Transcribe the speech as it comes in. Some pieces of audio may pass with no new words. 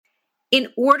In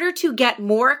order to get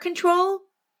more control,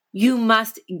 you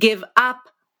must give up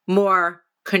more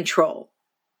control.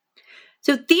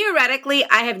 So theoretically,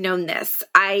 I have known this.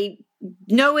 I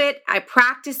know it, I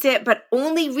practice it, but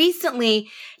only recently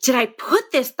did I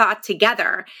put this thought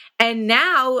together. And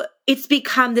now it's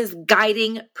become this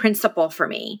guiding principle for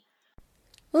me.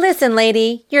 Listen,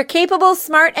 lady, you're capable,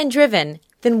 smart, and driven.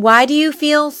 Then why do you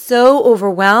feel so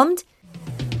overwhelmed?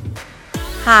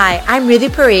 Hi, I'm Ritu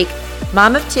Parikh,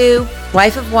 mom of 2,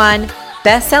 wife of 1,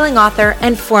 best-selling author,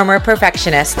 and former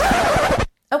perfectionist.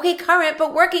 Okay, current,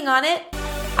 but working on it.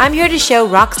 I'm here to show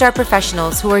rockstar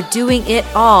professionals who are doing it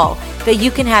all that you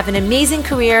can have an amazing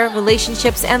career,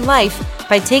 relationships, and life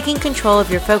by taking control of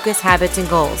your focus, habits, and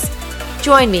goals.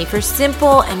 Join me for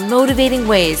simple and motivating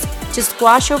ways to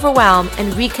squash overwhelm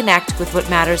and reconnect with what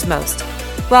matters most.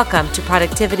 Welcome to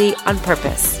Productivity on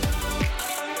Purpose.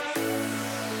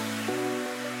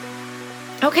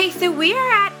 Okay, so we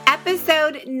are at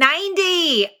episode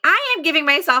 90. I am giving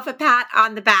myself a pat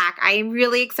on the back. I am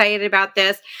really excited about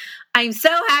this. I'm so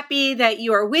happy that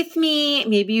you are with me.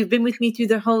 Maybe you've been with me through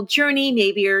the whole journey.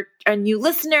 Maybe you're a new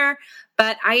listener,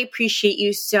 but I appreciate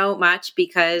you so much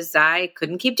because I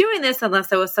couldn't keep doing this unless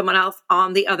there was someone else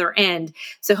on the other end.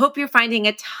 So hope you're finding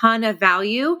a ton of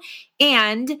value.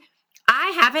 And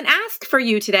I have an ask for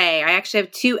you today. I actually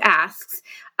have 2 asks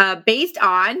based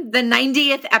on the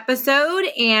 90th episode.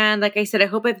 And like I said, I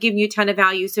hope I've given you a ton of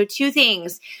value. So 2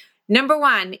 things. Number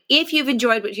 1, if you've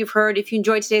enjoyed what you've heard, if you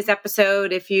enjoyed today's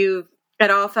episode, if you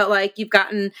at all felt like you've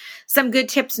gotten some good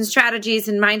tips and strategies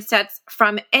and mindsets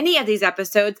from any of these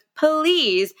episodes,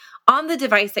 please, on the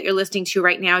device that you're listening to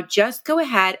right now, just go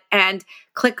ahead and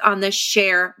click on the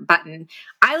share button.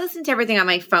 I listen to everything on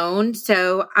my phone,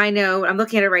 so I know I'm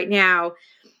looking at it right now.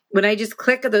 When I just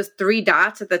click on those 3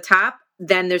 dots at the top,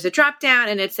 then there's a drop down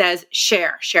and it says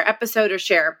share episode or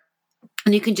share.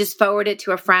 And you can just forward it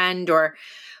to a friend or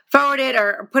forward it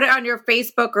or put it on your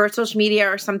Facebook or social media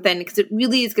or something, because it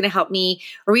really is going to help me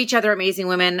reach other amazing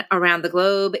women around the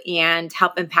globe and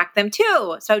help impact them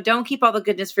too. So don't keep all the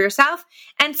goodness for yourself.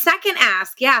 And second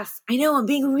ask, yes, I know I'm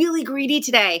being really greedy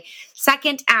today.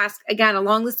 Second ask, again,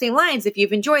 along the same lines, if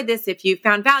you've enjoyed this, if you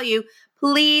found value,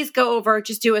 please go over,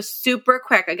 just do a super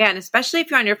quick, again, especially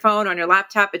if you're on your phone, on your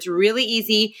laptop, it's really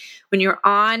easy. When you're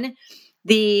on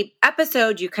the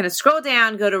episode, you kind of scroll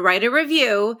down, go to write a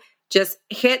review, just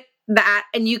hit that,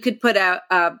 and you could put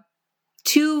a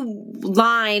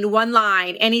 2-line,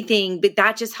 1-line, anything, but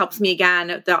that just helps me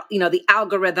again. The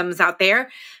algorithms out there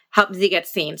help me get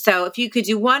seen. So if you could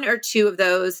do 1 or 2 of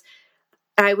those,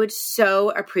 I would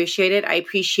so appreciate it. I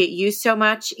appreciate you so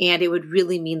much, and it would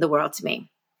really mean the world to me.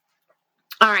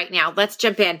 All right, now let's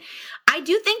jump in. I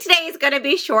do think today is going to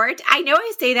be short. I know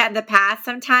I say that in the past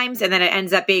sometimes, and then it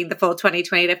ends up being the full 20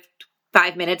 to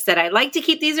 5 minutes that I like to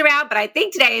keep these around, but I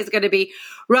think today is going to be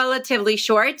relatively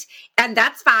short, and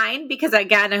that's fine because,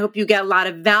 again, I hope you get a lot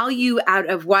of value out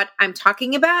of what I'm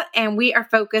talking about, and we are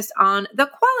focused on the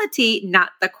quality,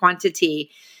 not the quantity.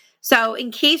 So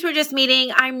in case we're just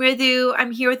meeting, I'm Ritu.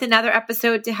 I'm here with another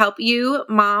episode to help you,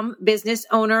 mom, business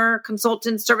owner,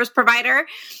 consultant, service provider,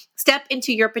 step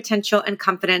into your potential and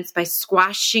confidence by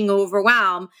squashing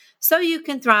overwhelm so you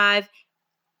can thrive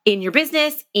in your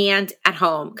business and at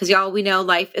home. Because y'all, we know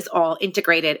life is all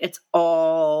integrated. It's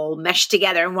all meshed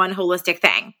together in one holistic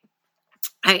thing.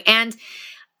 And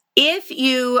if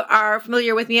you are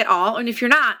familiar with me at all, and if you're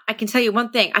not, I can tell you one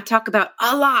thing I talk about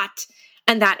a lot,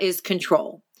 and that is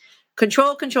control.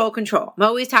 Control, control, control. I'm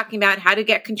always talking about how to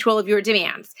get control of your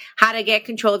demands, how to get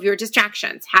control of your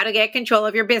distractions, how to get control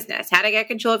of your business, how to get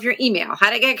control of your email, how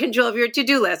to get control of your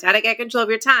to-do list, how to get control of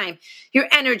your time, your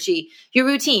energy, your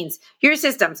routines, your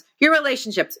systems, your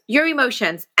relationships, your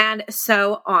emotions, and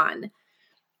so on.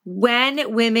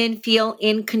 When women feel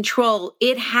in control,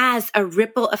 it has a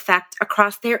ripple effect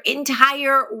across their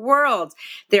entire world.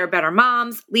 They're better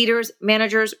moms, leaders,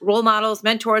 managers, role models,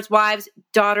 mentors, wives,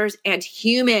 daughters, and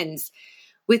humans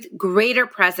with greater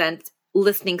presence,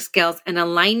 listening skills, and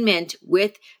alignment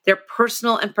with their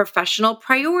personal and professional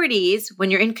priorities. When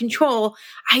you're in control,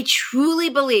 I truly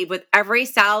believe with every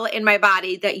cell in my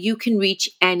body that you can reach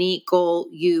any goal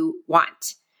you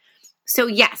want. So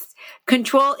yes,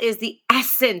 control is the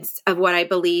essence of what I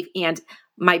believe and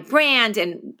my brand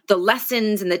and the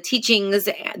lessons and the teachings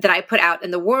that I put out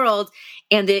in the world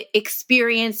and the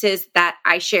experiences that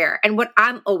I share and what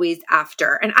I'm always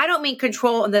after. And I don't mean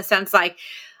control in the sense like,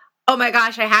 oh my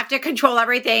gosh, I have to control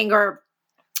everything or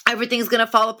everything's going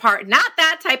to fall apart. Not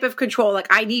that type of control. Like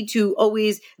I need to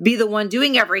always be the one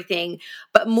doing everything,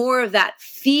 but more of that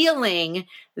feeling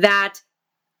that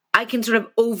I can sort of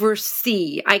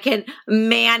oversee, I can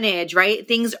manage, right?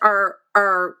 Things are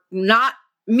are not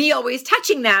me always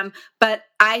touching them, but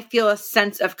I feel a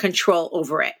sense of control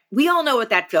over it. We all know what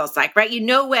that feels like, right? You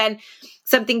know when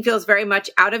something feels very much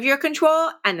out of your control,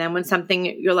 and then when something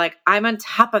you're like, I'm on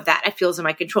top of that, it feels in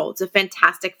my control. It's a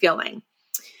fantastic feeling.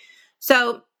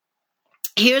 So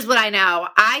here's what I know.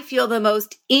 I feel the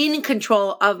most in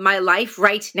control of my life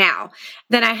right now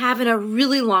than I have in a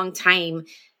really long time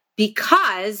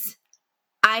because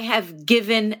I have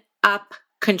given up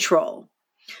control,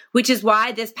 which is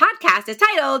why this podcast is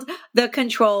titled The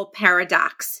Control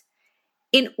Paradox.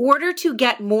 In order to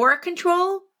get more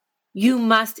control, you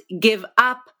must give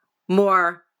up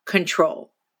more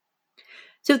control.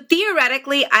 So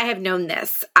theoretically, I have known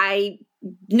this. I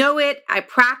know it, I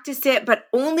practice it, but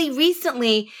only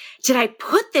recently did I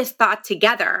put this thought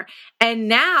together. And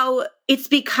now it's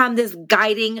become this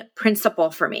guiding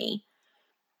principle for me.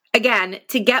 Again,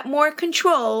 to get more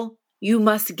control, you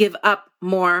must give up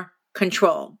more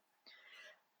control.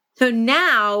 So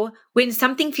now when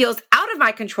something feels out of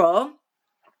my control,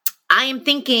 I am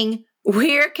thinking,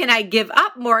 where can I give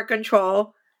up more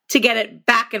control to get it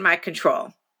back in my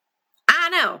control? I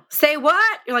know. Say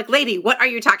what? You're like, lady, what are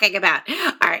you talking about?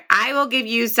 All right. I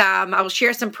will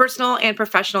share some personal and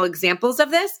professional examples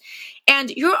of this. And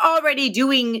you're already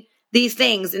doing these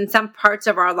things in some parts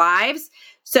of our lives.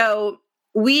 So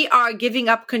we are giving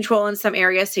up control in some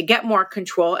areas to get more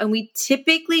control. And we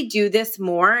typically do this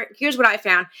more. Here's what I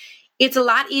found. It's a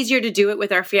lot easier to do it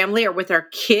with our family or with our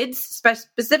kids,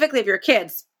 specifically if you're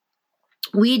kids.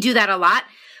 We do that a lot.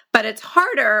 But it's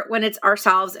harder when it's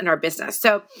ourselves and our business.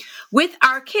 So with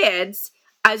our kids,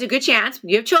 there's a good chance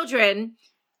you have children,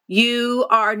 you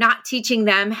are not teaching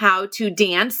them how to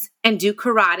dance and do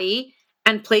karate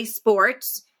and play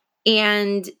sports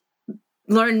and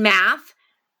learn math.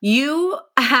 You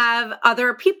have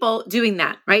other people doing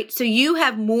that, right? So you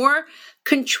have more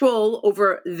control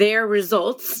over their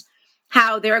results,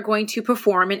 how they're going to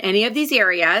perform in any of these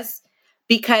areas,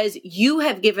 because you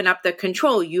have given up the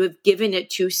control. You have given it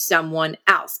to someone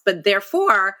else. But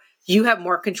therefore, you have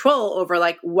more control over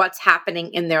like what's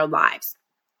happening in their lives,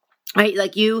 right?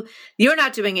 Like you're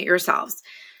not doing it yourselves.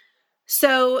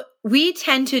 So we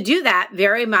tend to do that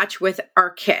very much with our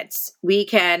kids. We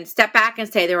can step back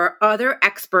and say there are other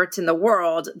experts in the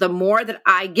world. The more that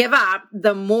I give up,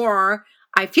 the more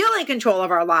I feel in control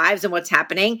of our lives and what's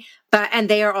happening, and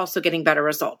they are also getting better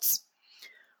results.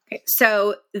 Okay,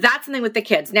 so that's something with the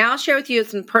kids. Now I'll share with you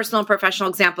some personal and professional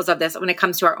examples of this when it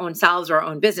comes to our own selves or our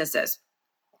own businesses.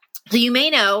 So you may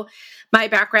know my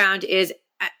background is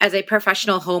as a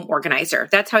professional home organizer.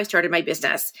 That's how I started my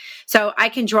business. So I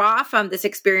can draw from this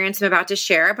experience I'm about to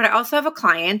share, but I also have a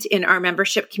client in our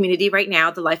membership community right now,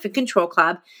 the Life in Control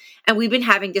Club, and we've been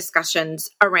having discussions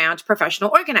around professional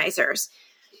organizers.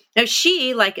 Now,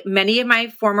 she, like many of my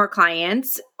former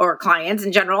clients or clients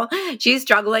in general, she's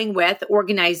struggling with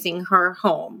organizing her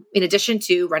home. In addition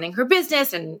to running her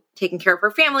business and taking care of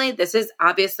her family, this is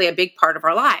obviously a big part of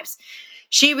our lives.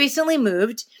 She recently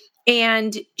moved,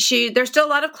 and there's still a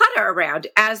lot of clutter around,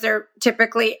 as there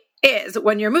typically is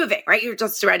when you're moving, right? You're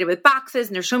just surrounded with boxes,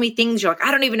 and there's so many things. You're like,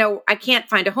 I don't even know. I can't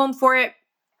find a home for it.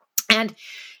 And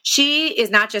she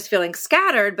is not just feeling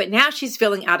scattered, but now she's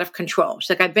feeling out of control. She's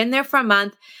like, I've been there for a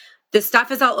month. The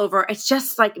stuff is all over. It's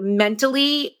just like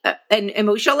mentally and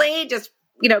emotionally just,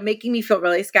 making me feel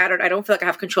really scattered. I don't feel like I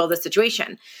have control of the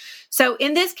situation. So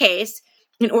in this case,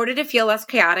 in order to feel less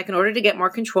chaotic, in order to get more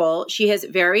control, she has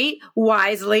very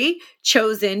wisely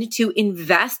chosen to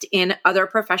invest in other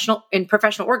professional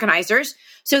organizers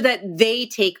so that they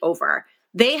take over.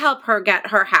 They help her get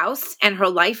her house and her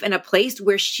life in a place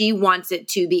where she wants it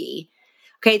to be.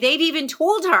 Okay, they've even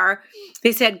told her,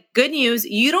 they said, good news,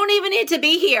 you don't even need to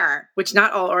be here, which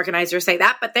not all organizers say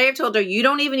that, but they've told her, you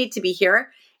don't even need to be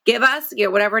here. Give us,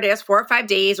 whatever it is, 4 or 5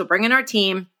 days. We'll bring in our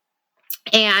team,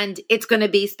 and it's going to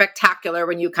be spectacular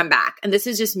when you come back. And this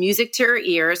is just music to your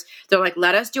ears. They're like,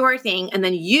 let us do our thing. And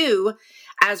then you,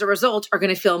 as a result, are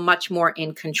going to feel much more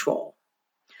in control.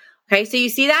 Okay, so you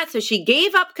see that? So she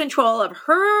gave up control of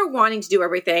her wanting to do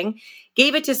everything,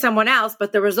 gave it to someone else,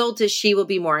 but the result is she will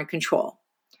be more in control.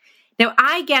 Now,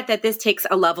 I get that this takes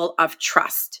a level of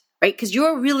trust, right? Because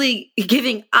you're really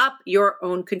giving up your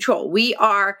own control. We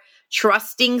are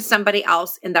trusting somebody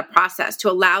else in the process to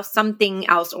allow something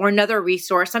else or another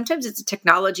resource. Sometimes it's a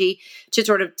technology to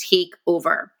sort of take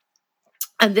over.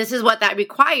 And this is what that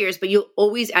requires, but you'll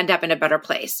always end up in a better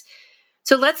place.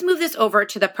 So let's move this over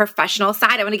to the professional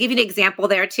side. I want to give you an example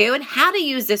there too, and how to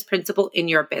use this principle in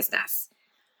your business.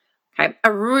 Okay,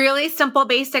 a really simple,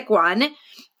 basic one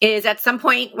is at some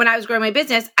point when I was growing my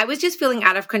business, I was just feeling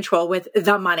out of control with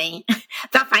the money,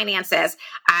 the finances.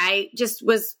 I just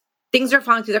was things are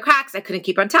falling through the cracks. I couldn't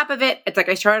keep on top of it. It's like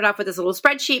I started off with this little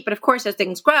spreadsheet, but of course, as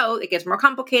things grow, it gets more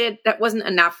complicated. That wasn't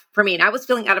enough for me. And I was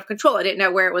feeling out of control. I didn't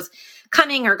know where it was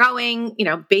coming or going,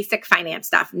 basic finance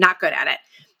stuff, not good at it.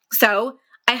 So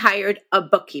I hired a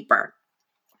bookkeeper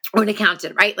or an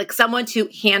accountant, right? Like someone to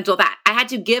handle that. I had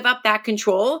to give up that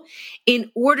control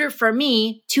in order for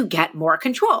me to get more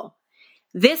control.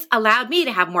 This allowed me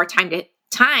to have more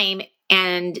time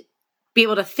and be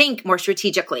able to think more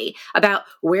strategically about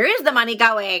where is the money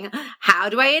going? How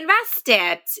do I invest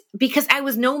it? Because I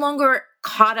was no longer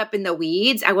caught up in the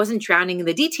weeds. I wasn't drowning in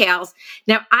the details.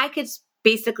 Now I could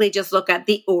basically just look at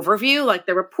the overview, like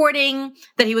the reporting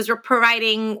that he was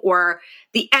providing, or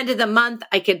the end of the month.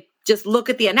 I could just look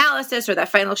at the analysis or that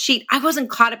final sheet. I wasn't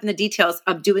caught up in the details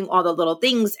of doing all the little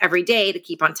things every day to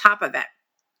keep on top of it.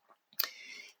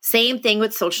 Same thing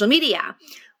with social media.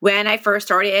 When I first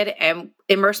started and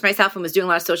immersed myself and was doing a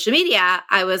lot of social media,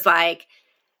 I was like,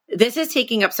 this is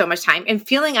taking up so much time and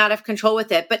feeling out of control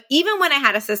with it. But even when I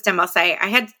had a system, I'll say I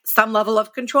had some level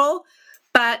of control,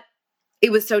 but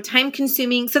it was so time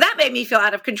consuming. So that made me feel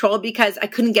out of control because I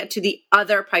couldn't get to the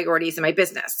other priorities in my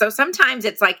business. So sometimes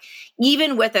it's like,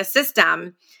 even with a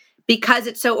system, because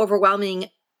it's so overwhelming,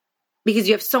 because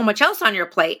you have so much else on your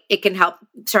plate, it can help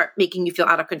start making you feel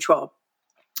out of control.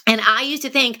 And I used to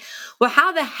think, well,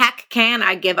 how the heck can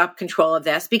I give up control of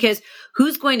this? Because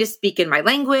who's going to speak in my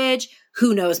language?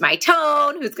 Who knows my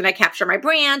tone? Who's going to capture my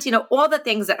brand? All the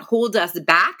things that hold us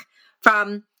back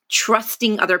from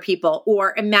trusting other people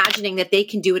or imagining that they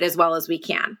can do it as well as we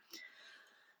can.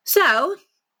 So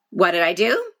what did I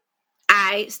do?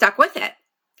 I stuck with it.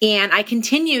 And I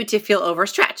continued to feel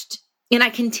overstretched. And I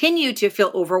continued to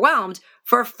feel overwhelmed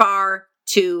for far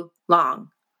too long.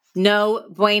 No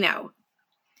bueno.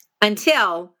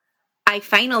 Until I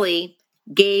finally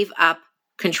gave up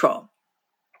control.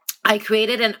 I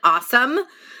created an awesome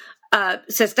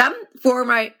system for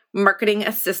my marketing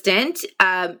assistant.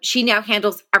 She now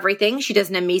handles everything. She does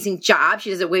an amazing job.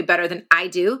 She does it way better than I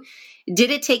do.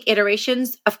 Did it take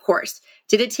iterations? Of course.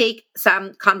 Did it take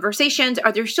some conversations?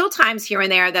 Are there still times here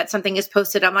and there that something is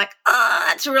posted? I'm like, oh,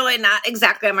 that's really not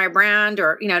exactly on my brand,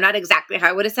 or, not exactly how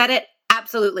I would have said it.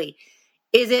 Absolutely.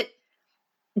 Is it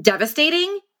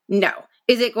devastating? No.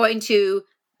 Is it going to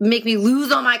make me lose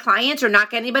all my clients or not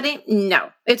get anybody? No.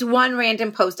 It's one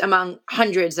random post among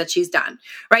hundreds that she's done,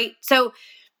 right? So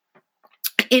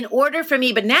in order for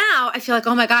me, but now I feel like,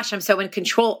 oh my gosh, I'm so in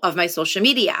control of my social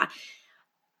media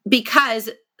because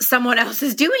someone else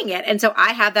is doing it. And so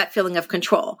I have that feeling of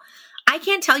control. I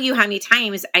can't tell you how many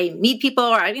times I meet people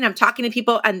or I'm talking to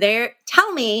people and they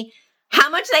tell me how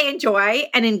much they enjoy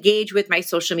and engage with my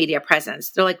social media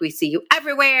presence. They're like, we see you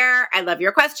everywhere. I love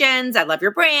your questions. I love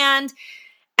your brand.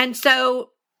 And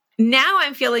so now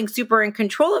I'm feeling super in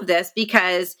control of this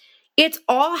because it's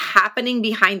all happening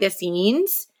behind the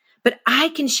scenes, but I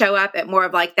can show up at more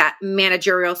of like that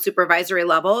managerial supervisory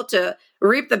level to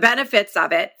reap the benefits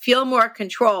of it, feel more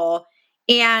control,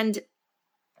 and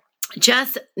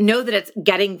just know that it's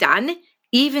getting done,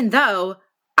 even though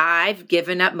I've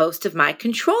given up most of my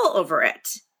control over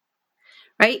it,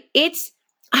 right? It's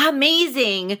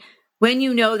amazing when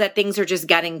you know that things are just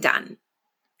getting done,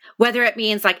 whether it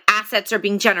means like assets are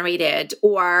being generated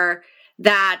or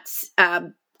that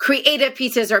creative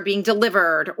pieces are being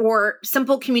delivered or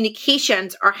simple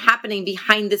communications are happening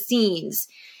behind the scenes,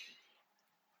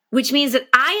 which means that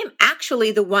I am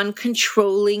actually the one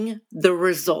controlling the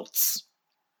results,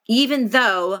 even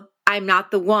though I'm not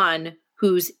the one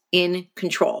who's in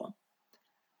control.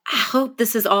 I hope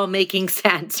this is all making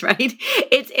sense, right?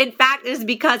 It's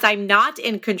because I'm not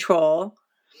in control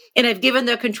and I've given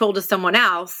the control to someone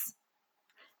else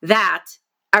that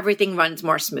everything runs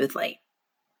more smoothly.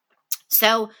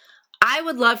 So I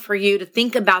would love for you to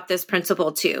think about this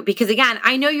principle too, because again,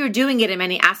 I know you're doing it in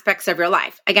many aspects of your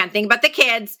life. Again, think about the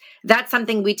kids. That's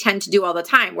something we tend to do all the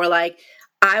time. We're like,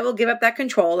 I will give up that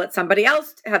control, let somebody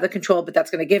else have the control, but that's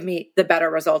going to give me the better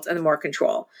results and the more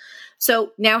control.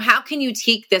 So now how can you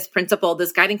take this principle,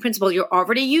 this guiding principle you're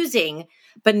already using,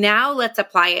 but now let's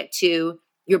apply it to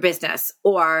your business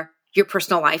or your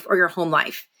personal life or your home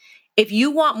life. If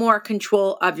you want more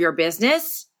control of your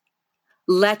business,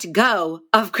 let go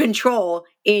of control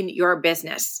in your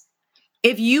business.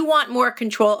 If you want more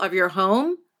control of your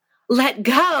home, let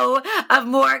go of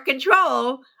more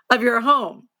control of your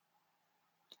home.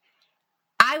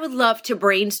 I would love to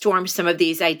brainstorm some of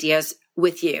these ideas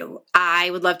with you. I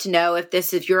would love to know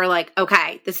if you're like,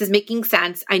 okay, this is making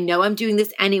sense. I know I'm doing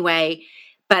this anyway,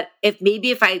 but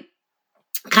if I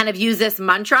kind of use this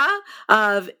mantra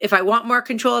of if I want more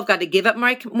control, I've got to give up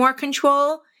more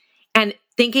control, and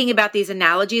thinking about these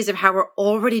analogies of how we're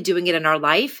already doing it in our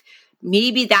life,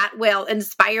 maybe that will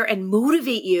inspire and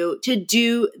motivate you to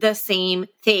do the same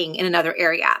thing in another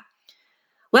area.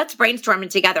 Let's brainstorm it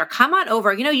together. Come on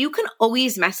over. You can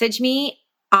always message me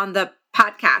on the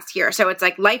podcast here. So it's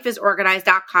like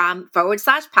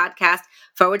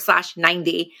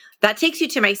lifeisorganized.com/podcast/90. That takes you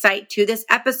to my site, to this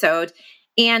episode,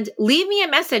 and leave me a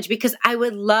message because I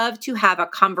would love to have a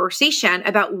conversation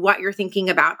about what you're thinking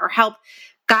about or help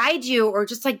guide you or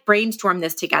just like brainstorm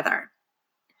this together.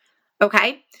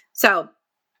 Okay. So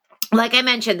like I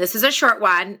mentioned, this is a short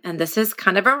one and this is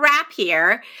kind of a wrap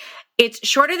here. It's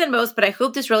shorter than most, but I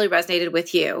hope this really resonated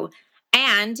with you.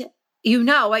 And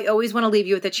I always want to leave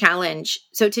you with a challenge.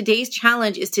 So today's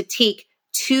challenge is to take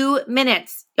 2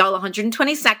 minutes, y'all,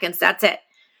 120 seconds. That's it.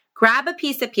 Grab a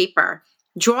piece of paper,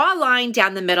 draw a line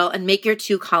down the middle and make your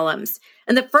 2 columns.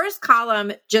 And the first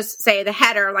column, just say the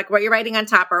header, like what you're writing on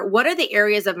top, or what are the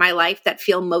areas of my life that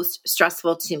feel most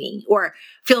stressful to me or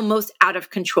feel most out of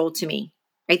control to me,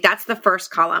 right? That's the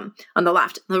first column on the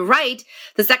left. On the right,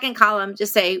 the second column,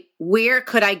 just say, where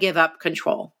could I give up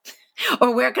control?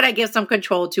 Or where could I give some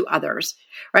control to others,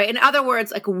 right? In other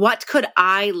words, like what could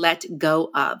I let go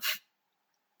of?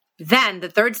 Then the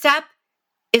third step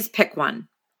is pick one,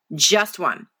 just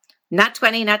one. Not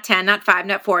 20, not 10, not 5,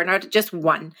 not 4, not just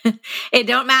one. It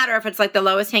don't matter if it's like the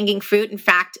lowest hanging fruit. In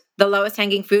fact, the lowest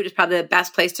hanging fruit is probably the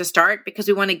best place to start because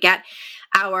we want to get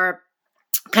our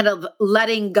kind of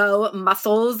letting go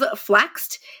muscles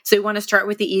flexed. So we want to start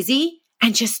with the easy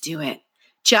and just do it.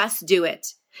 Just do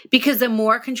it. Because the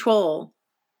more control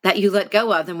that you let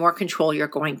go of, the more control you're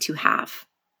going to have.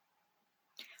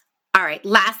 All right.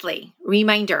 Lastly,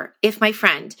 reminder, if my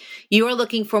friend, you are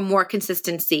looking for more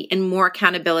consistency and more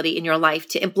accountability in your life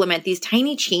to implement these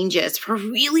tiny changes for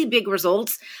really big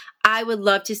results, I would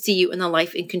love to see you in the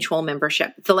Life in Control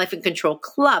membership, the Life in Control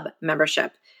Club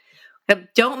membership.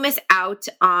 Don't miss out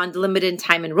on the limited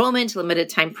time enrollment, limited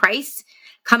time price.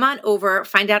 Come on over,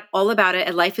 find out all about it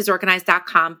at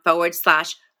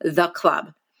lifeisorganized.com/the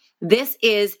club. This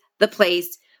is the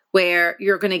place where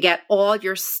you're going to get all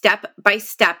your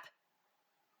step-by-step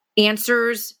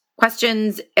answers,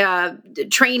 questions,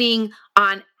 training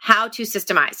on how to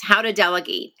systemize, how to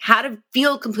delegate, how to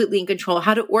feel completely in control,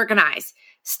 how to organize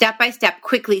step-by-step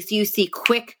quickly so you see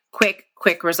quick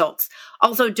results.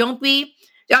 Also, don't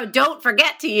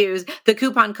forget to use the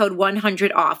coupon code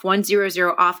 100OFF,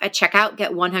 100 off at checkout.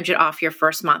 Get 100 off your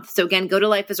first month. So again, go to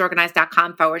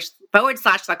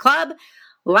lifeisorganized.com/the club.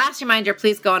 Last reminder,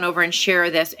 please go on over and share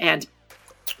this and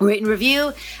rate and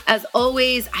review. As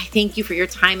always, I thank you for your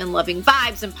time and loving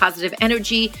vibes and positive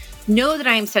energy. Know that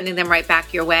I am sending them right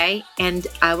back your way, and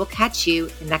I will catch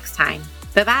you next time.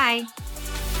 Bye-bye.